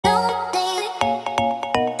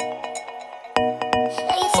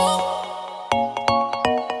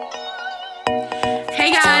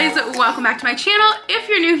welcome back to my channel. If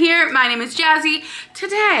you're new here, my name is Jazzy.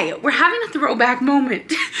 Today, we're having a throwback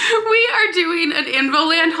moment. We are doing an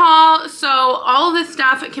Involand haul, so all of this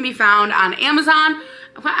stuff can be found on Amazon.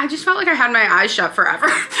 I just felt like I had my eyes shut forever.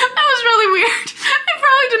 That was really weird. It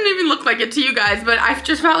probably didn't even look like it to you guys, but I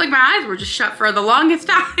just felt like my eyes were just shut for the longest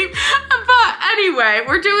time. But anyway,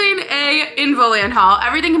 we're doing a Involand haul.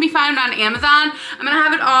 Everything can be found on Amazon. I'm gonna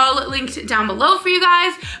have it all linked down below for you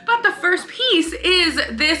guys. But the first piece is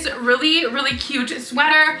this really, really cute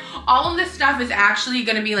sweater. All of this stuff is actually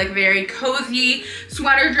gonna be like very cozy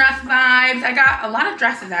sweater dress vibes. I got a lot of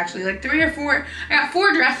dresses actually, like 3 or 4. I got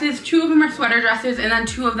 4 dresses, 2 of them are sweater dresses, and then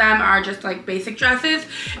 2 of them are just like basic dresses.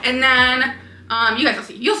 And then you guys will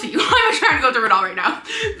see, you'll see. I'm trying to go through it all right now.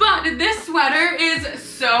 But this sweater is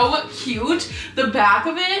so cute. The back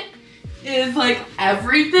of it is like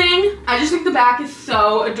everything. I just think the back is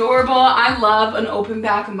so adorable. I love an open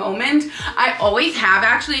back moment. I always have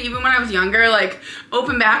actually, even when I was younger, like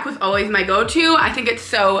open back was always my go-to. I think it's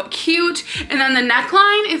so cute. And then the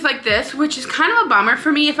neckline is like this, which is kind of a bummer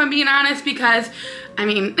for me if I'm being honest, because I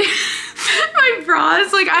mean, my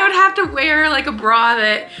bras, like I would have to wear like a bra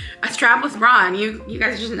a strapless bra, and you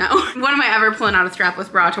guys just know. When am I ever pulling out a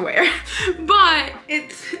strapless bra to wear? But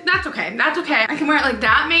that's okay, that's okay. I can wear it like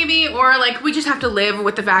that maybe, or like we just have to live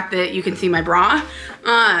with the fact that you can see my bra,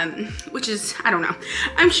 which is, I don't know.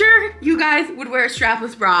 I'm sure you guys would wear a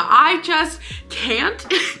strapless bra. I just can't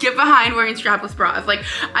get behind wearing strapless bras. Like,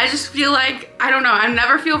 I just feel like, I don't know, I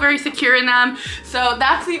never feel very secure in them. So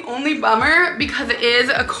that's the only bummer, because it is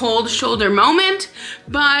a cold shoulder moment,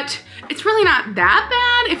 but it's really not that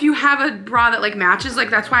bad if you have a bra that like matches. Like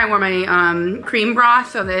that's why I wore my cream bra,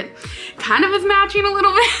 so that kind of is matching a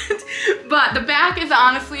little bit. But the back is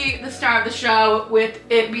honestly the star of the show, with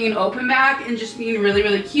it being open back and just being really,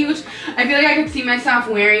 really cute. I feel like I could see myself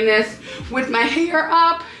wearing this with my hair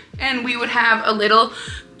up, and we would have a little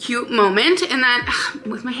cute moment. And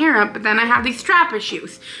then with my hair up, but then I have these strap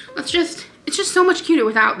issues. It's just so much cuter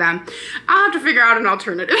without them. I'll have to figure out an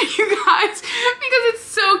alternative, you guys, because it's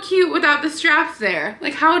so cute without the straps there.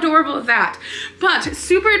 Like, how adorable is that? But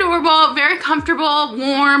super adorable, very comfortable,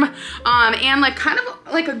 warm, and like kind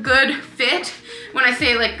of like a good fit. When I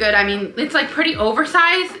say like good, I mean it's like pretty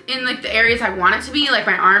oversized in like the areas I want it to be, like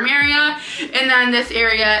my arm area, and then this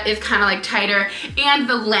area is kind of like tighter, and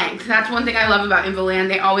the length. That's one thing I love about Involand.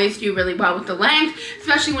 They always do really well with the length,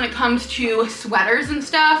 especially when it comes to sweaters and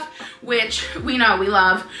stuff, which we know we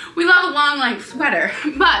love. We love a long length sweater.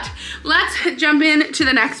 But let's jump into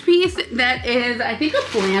the next piece that is, I think, a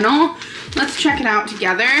flannel. Let's check it out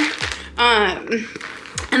together.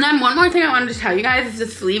 And then one more thing I wanted to tell you guys is the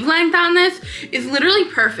sleeve length on this is literally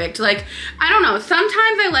perfect. Like, I don't know,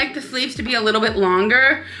 sometimes I like the sleeves to be a little bit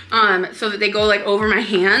longer, so that they go like over my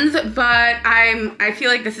hands, but I feel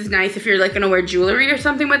like this is nice if you're like gonna wear jewelry or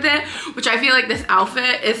something with it, which I feel like this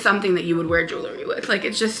outfit is something that you would wear jewelry with. Like,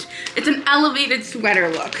 it's an elevated sweater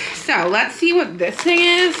look. So let's see what this thing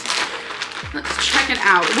is. Let's check it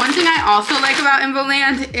out. One thing I also like about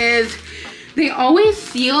Involand is they always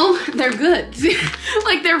seal their goods.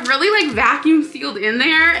 Like, they're really like vacuum sealed in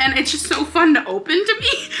there, and it's just so fun to open to me.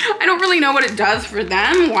 I don't really know what it does for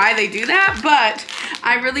them, why they do that, but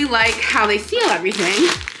I really like how they seal everything.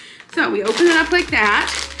 So we open it up like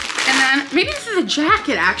that, and then maybe this is a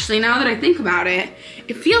jacket actually, now that I think about it.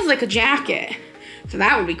 It feels like a jacket, so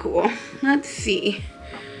that would be cool. Let's see.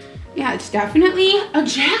 Yeah, it's definitely a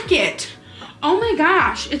jacket. Oh my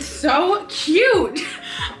gosh, it's so cute.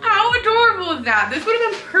 How adorable is that? This would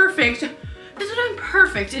have been perfect. This would have been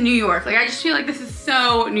perfect in New York. Like, I just feel like this is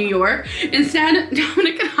so New York. Instead,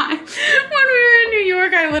 Dominic and I, when we were in New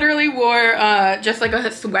York, I literally wore just like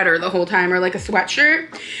a sweater the whole time, or like a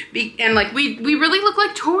sweatshirt. And like, we really look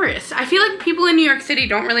like tourists. I feel like people in New York City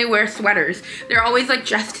don't really wear sweaters. They're always like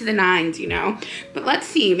dressed to the nines, you know? But let's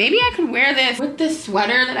see, maybe I could wear this with this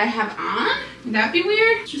sweater that I have on. Would that be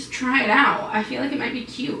weird? Just try it out. I feel like it might be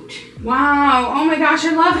cute. Wow, oh my gosh,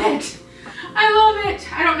 I love it. I love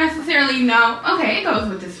it. I don't necessarily know. Okay, it goes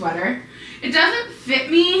with the sweater. It doesn't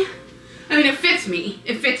fit me. I mean, it fits me.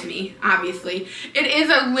 It fits me, obviously. It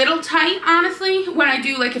is a little tight, honestly, when I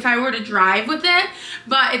do, like, if I were to drive with it,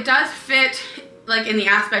 but it does fit, like, in the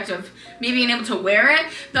aspect of me being able to wear it.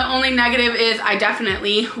 The only negative is I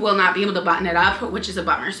definitely will not be able to button it up, which is a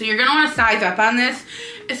bummer. So you're gonna wanna size up on this,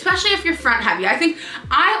 especially if you're front heavy. I think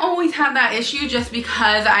I always have that issue just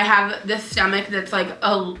because I have this stomach that's like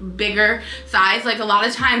a bigger size. Like, a lot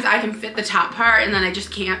of times I can fit the top part and then I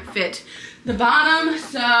just can't fit the bottom,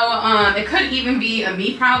 so it could even be a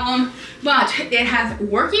me problem, but it has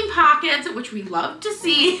working pockets, which we love to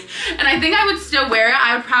see, and I think I would still wear it.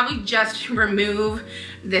 I would probably just remove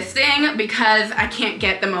this thing because I can't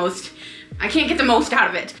get the most out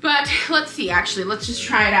of it. But let's see, actually, let's just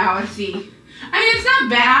try it out and see. I mean, it's not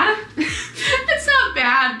bad. It's not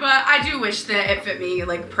bad, but I do wish that it fit me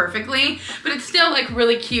like perfectly, but it's still like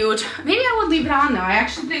really cute. Maybe I would leave it on though. I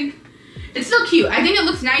actually think it's still cute. I think it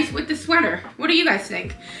looks nice with the sweater. What do you guys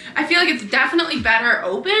think? I feel like it's definitely better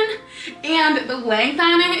open, and the length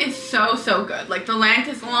on it is so, so good. Like the length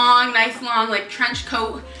is long, nice long, like trench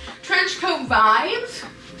coat vibes.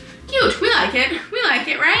 Cute, we like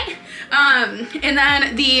it, right? And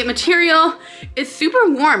then the material is super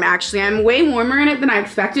warm, actually. I'm way warmer in it than I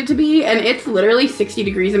expected to be, and it's literally 60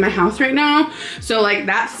 degrees in my house right now. So like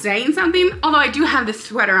that's saying something, although I do have this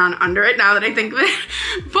sweater on under it now that I think of it.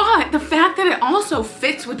 But the fact that it also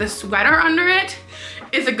fits with the sweater under it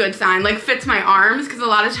is a good sign, like fits my arms, because a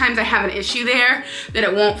lot of times I have an issue there that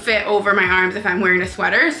it won't fit over my arms if I'm wearing a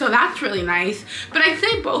sweater, so that's really nice. But I'd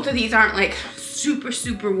say both of these aren't like super,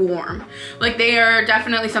 super warm. Like they are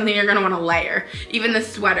definitely something you're gonna wanna layer. Even the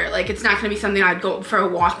sweater, like it's not gonna be something I'd go for a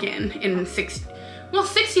walk in 60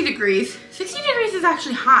 degrees. 60 degrees is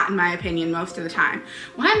actually hot in my opinion most of the time.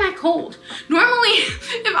 Why am I cold? Normally,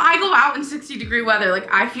 if I go out in 60-degree weather,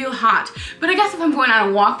 like I feel hot. But I guess if I'm going on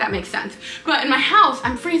a walk, that makes sense. But in my house,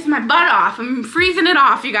 I'm freezing my butt off. I'm freezing it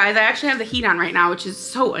off, you guys. I actually have the heat on right now, which is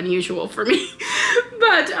so unusual for me.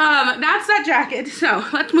 But that's that jacket. So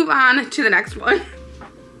let's move on to the next one.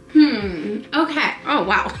 Okay. Oh,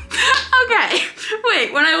 wow. Okay.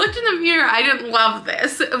 Wait, when I looked in the mirror, I didn't love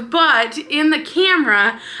this, but in the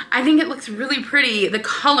camera, I think it looks really pretty, the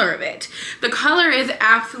color of it. The color is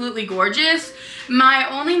absolutely gorgeous. My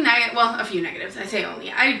only negative, well, a few negatives, I say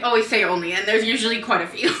only. I always say only, and there's usually quite a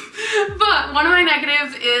few. But one of my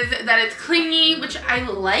negatives is that it's clingy, which I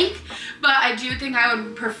like, but I do think I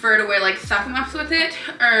would prefer to wear like suck-em-ups with it,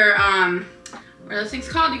 or what are those things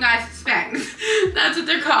called, you guys? Spanks. That's what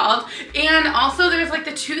they're called. And also there's like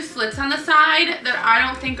the two slits on the side that I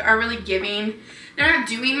don't think are really giving, they're not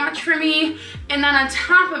doing much for me. And then on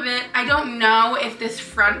top of it, I don't know if this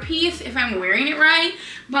front piece, if I'm wearing it right,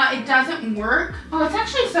 but it doesn't work. Oh, it's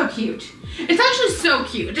actually so cute. It's actually so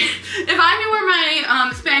cute. If I knew where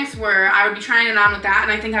my Spanx were, I would be trying it on with that,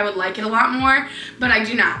 and I think I would like it a lot more, but I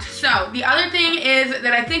do not. So the other thing is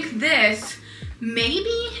that I think this maybe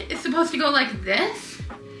it's supposed to go like this.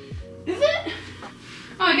 Is it?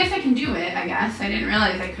 Oh, I guess I can do it, I guess. I didn't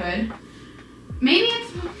realize I could. Maybe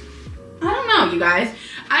it's, I don't know, you guys.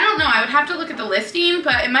 I don't know, I would have to look at the listing,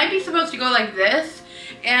 but it might be supposed to go like this.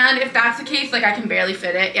 And if that's the case, like I can barely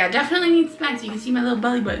fit it. Yeah, definitely need specs. You can see my little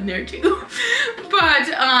belly button there too. But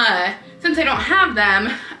since I don't have them,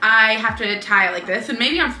 I have to tie it like this. And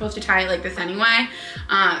maybe I'm supposed to tie it like this anyway.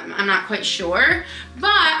 I'm not quite sure.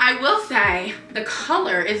 But I will say the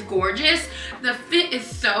color is gorgeous. The fit is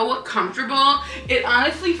so comfortable. It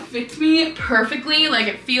honestly fits me perfectly. Like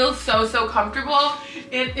it feels so, so comfortable.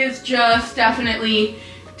 It is just definitely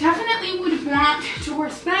would want to wear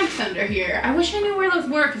Spanx under here. I wish I knew where those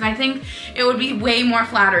were because I think it would be way more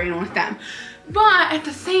flattering with them. But at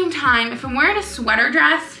the same time, if I'm wearing a sweater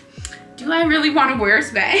dress, do I really want to wear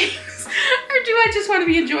Spanx? Or do I just want to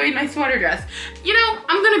be enjoying my sweater dress? You know,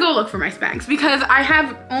 I'm gonna go look for my Spanx because I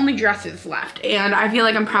have only dresses left and I feel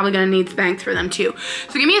like I'm probably gonna need Spanx for them too.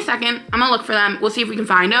 So give me a second, I'm gonna look for them. We'll see if we can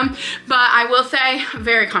find them. But I will say,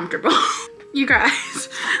 very comfortable. You guys,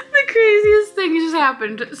 the craziest thing just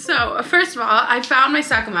happened. So first of all, I found my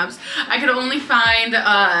suck-em-ups. I could only find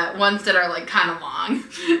ones that are like kind of long,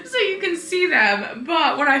 so you can see them.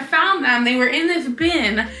 But when I found them, they were in this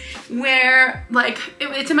bin where like,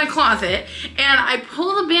 it's in my closet, and I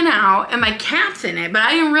pull the bin out and my cat's in it, but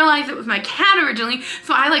I didn't realize it was my cat originally,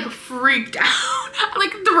 so I like freaked out. I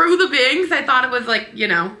like threw the bin because I thought it was like, you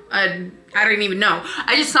know, I don't even know.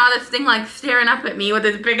 I just saw this thing like staring up at me with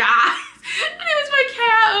its big eyes. And it was my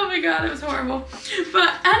cat. Oh my god, it was horrible.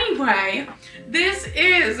 But anyway, this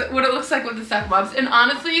is what it looks like with the suck-em-ups. And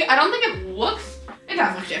honestly, I don't think it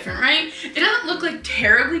does look different, right? It doesn't look like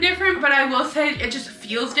terribly different, but I will say it just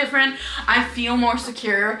feels different. I feel more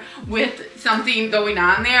secure with something going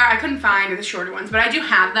on there. I couldn't find the shorter ones, but I do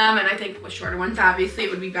have them, and I think with shorter ones, obviously, it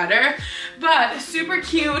would be better. But super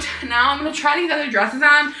cute. Now I'm gonna try these other dresses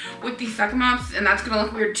on with these suck-em-ups, and that's gonna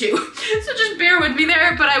look weird too. So just bear with me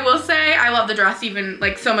there, but I will say I love the dress even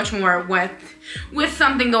like so much more with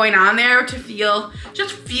something going on there to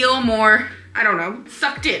just feel more, I don't know,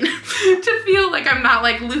 sucked in. To feel like I'm not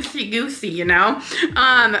like loosey-goosey, you know?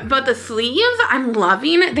 But the sleeves, I'm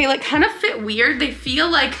loving. They like kind of fit weird. They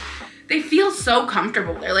feel so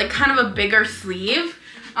comfortable. They're like kind of a bigger sleeve.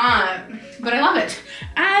 But I love it.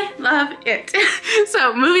 I love it.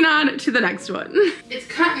 So moving on to the next one. It's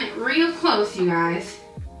cutting it real close, you guys.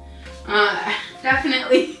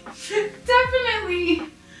 Definitely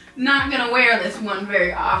not gonna wear this one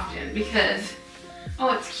very often because,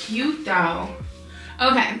 oh, it's cute though.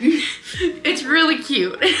 Okay, it's really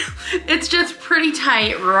cute. It's just pretty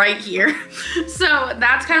tight right here. So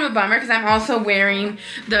that's kind of a bummer because I'm also wearing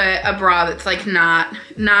a bra that's like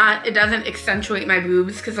it doesn't accentuate my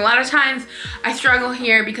boobs, because a lot of times I struggle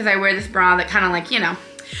here because I wear this bra that kind of like, you know,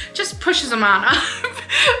 just pushes them on up.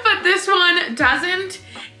 But this one doesn't,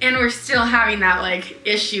 and we're still having that like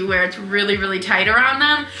issue where it's really, really tight around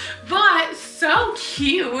them. But so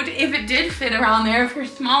cute. If it did fit around there, if you're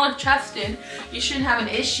smaller chested, you shouldn't have an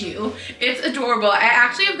issue. It's adorable. I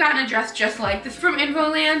actually have gotten a dress just like this from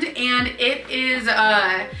Involand, and it is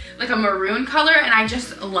like a maroon color, and I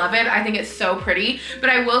just love it. I think it's so pretty. But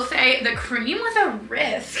I will say the cream was a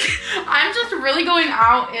risk. I'm just really going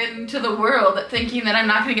out into the world thinking that I'm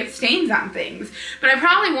not gonna get stains on things. But I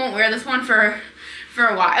probably won't wear this one for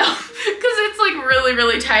a while because it's like really,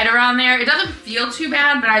 really tight around there. It doesn't feel too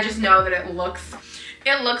bad, but I just know that it looks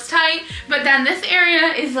tight. But then this area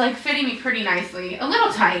is like fitting me pretty nicely. A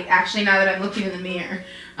little tight actually, now that I'm looking in the mirror.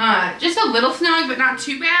 Just a little snug, but not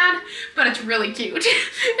too bad, but it's really cute.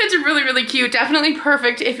 It's really, really cute. Definitely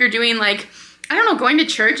perfect if you're doing like, I don't know, going to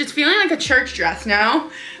church. It's feeling like a church dress now.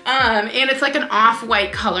 And it's like an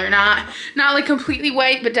off-white color, not like completely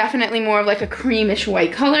white, but definitely more of like a creamish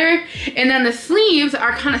white color. And then the sleeves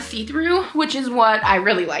are kind of see-through, which is what I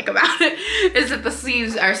really like about it, is that the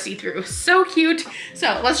sleeves are see-through. So cute.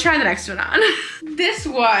 So let's try the next one on. This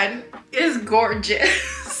one is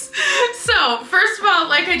gorgeous. So first of all,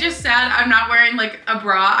 like I just said, I'm not wearing like a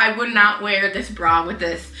bra. I would not wear this bra with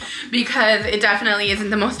this because it definitely isn't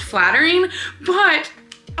the most flattering, but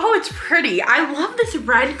oh, it's pretty. I love this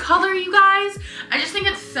red color, you guys. I just think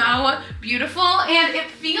it's so beautiful, and it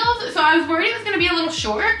feels, so I was worried it was gonna be a little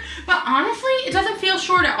short, but honestly, it doesn't feel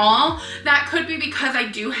short at all. That could be because I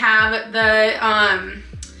do have the,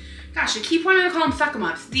 gosh, I keep wanting to call them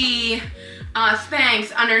suck-em-ups, the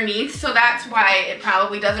Spanx underneath, so that's why it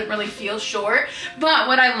probably doesn't really feel short. But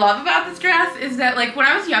what I love about this dress is that, like, when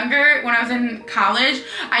I was younger, when I was in college,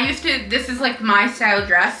 this is like my style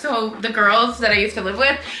dress, so the girls that I used to live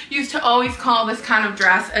with used to always call this kind of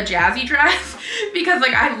dress a jazzy dress because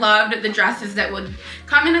like I loved the dresses that would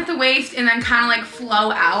come in at the waist and then kind of like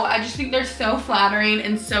flow out. I just think they're so flattering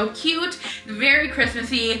and so cute, very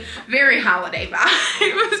Christmassy, very holiday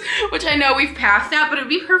vibes, which I know we've passed that, but it'd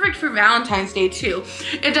be perfect for Valentine's Day too.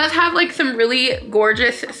 It does have like some really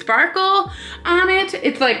gorgeous sparkle on it.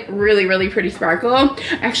 It's like really, really pretty sparkle.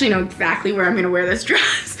 I actually know exactly where I'm gonna wear this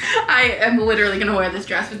dress. I am literally gonna wear this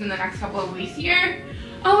dress within the next couple of weeks here.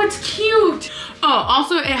 Oh, it's cute. Oh,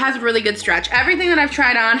 also it has really good stretch. Everything that I've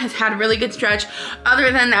tried on has had really good stretch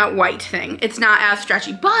other than that white thing. It's not as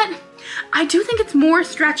stretchy, but I do think it's more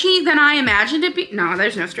stretchy than I imagined it be. No,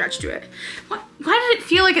 there's no stretch to it. Why did it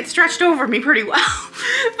feel like it stretched over me pretty well?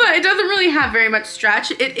 But it doesn't really have very much stretch.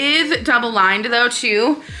 It is double lined though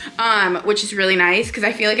too, which is really nice because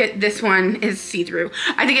I feel like this one is see-through.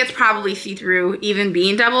 I think it's probably see-through even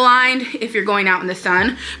being double lined if you're going out in the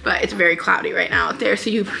sun, but it's very cloudy right now out there, so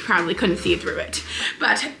you probably couldn't see through it.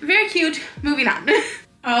 But very cute. Moving on.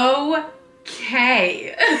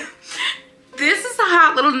 Okay. This is a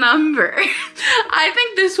hot little number. I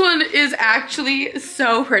think this one is actually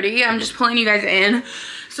so pretty. I'm just pulling you guys in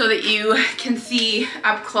so that you can see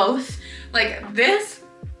up close. Like, this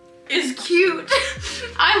is cute.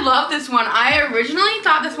 I love this one. I originally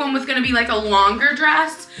thought this one was gonna be like a longer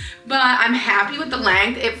dress, but I'm happy with the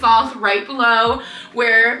length. It falls right below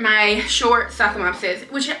where my short suck-em-ups is,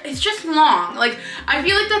 which is just long. Like, I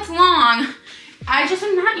feel like that's long. I just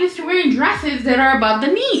am not used to wearing dresses that are above the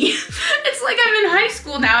knee. It's like I'm in high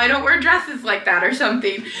school now. I don't wear dresses like that or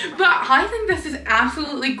something. But I think this is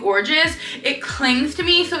absolutely gorgeous. It clings to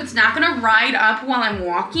me, so it's not gonna ride up while I'm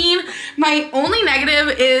walking. My only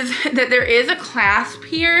negative is that there is a clasp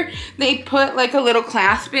here. They put like a little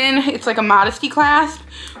clasp in. It's like a modesty clasp,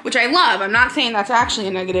 which I love. I'm not saying that's actually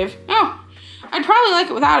a negative. Oh, I'd probably like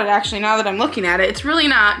it without it actually, now that I'm looking at it. It's really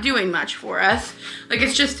not doing much for us. Like,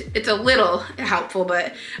 it's a little helpful,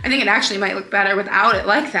 but I think it actually might look better without it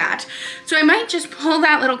like that. So I might just pull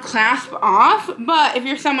that little clasp off, but if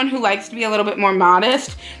you're someone who likes to be a little bit more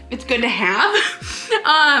modest, it's good to have.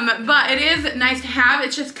 But it is nice to have.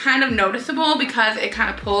 It's just kind of noticeable because it kind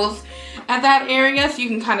of pulls at that area so you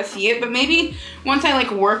can kind of see it, but maybe once I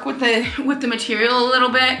like work with the material a little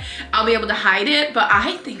bit, I'll be able to hide it. But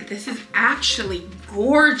I think this is actually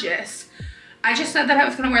gorgeous. I just said that I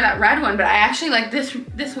was gonna wear that red one, but I actually like this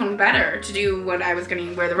one better to do what I was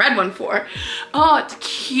gonna wear the red one for. Oh, it's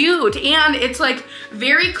cute. And it's like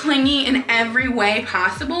very clingy in every way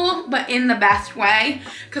possible, but in the best way.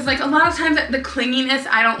 Cause like a lot of times the clinginess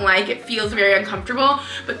I don't like, it feels very uncomfortable,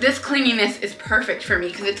 but this clinginess is perfect for me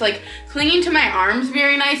because it's like clinging to my arms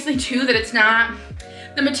very nicely too, that it's not,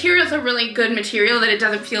 the material's a really good material that it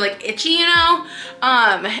doesn't feel like itchy, you know?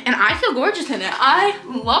 And I feel gorgeous in it. I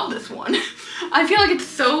love this one. I feel like it's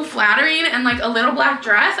so flattering, and like a little black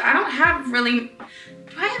dress. I don't have really,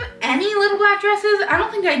 do I have any little black dresses? I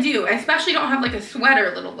don't think I do. I especially don't have like a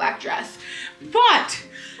sweater little black dress. But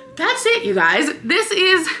that's it, you guys. This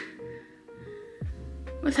is,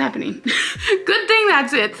 what's happening? Good thing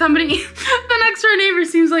that's it. Somebody, the next door neighbor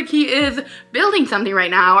seems like he is building something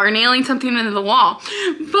right now or nailing something into the wall.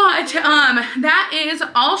 But that is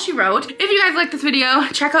all she wrote. If you guys like this video,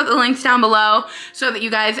 check out the links down below so that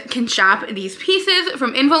you guys can shop these pieces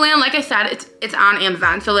from Involand. Like I said, it's on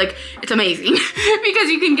Amazon, so like it's amazing because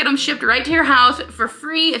you can get them shipped right to your house for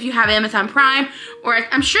free if you have Amazon Prime, or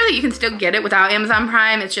I'm sure that you can still get it without Amazon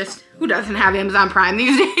Prime. It's just, who doesn't have Amazon Prime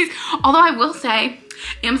these days? Although I will say,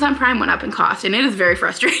 Amazon Prime went up in cost and it is very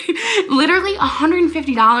frustrating. Literally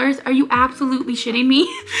 $150. Are you absolutely shitting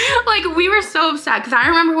me? Like, we were so upset because I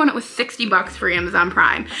remember when it was 60 bucks for Amazon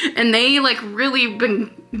Prime, and they like really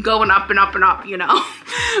been going up and up and up, you know?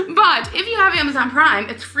 But if you have Amazon Prime,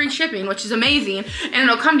 it's free shipping, which is amazing, and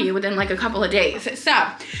it'll come to you within like a couple of days. So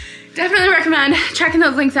definitely recommend checking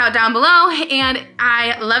those links out down below, and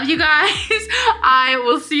I love you guys. I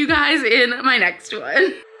will see you guys in my next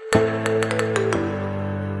one.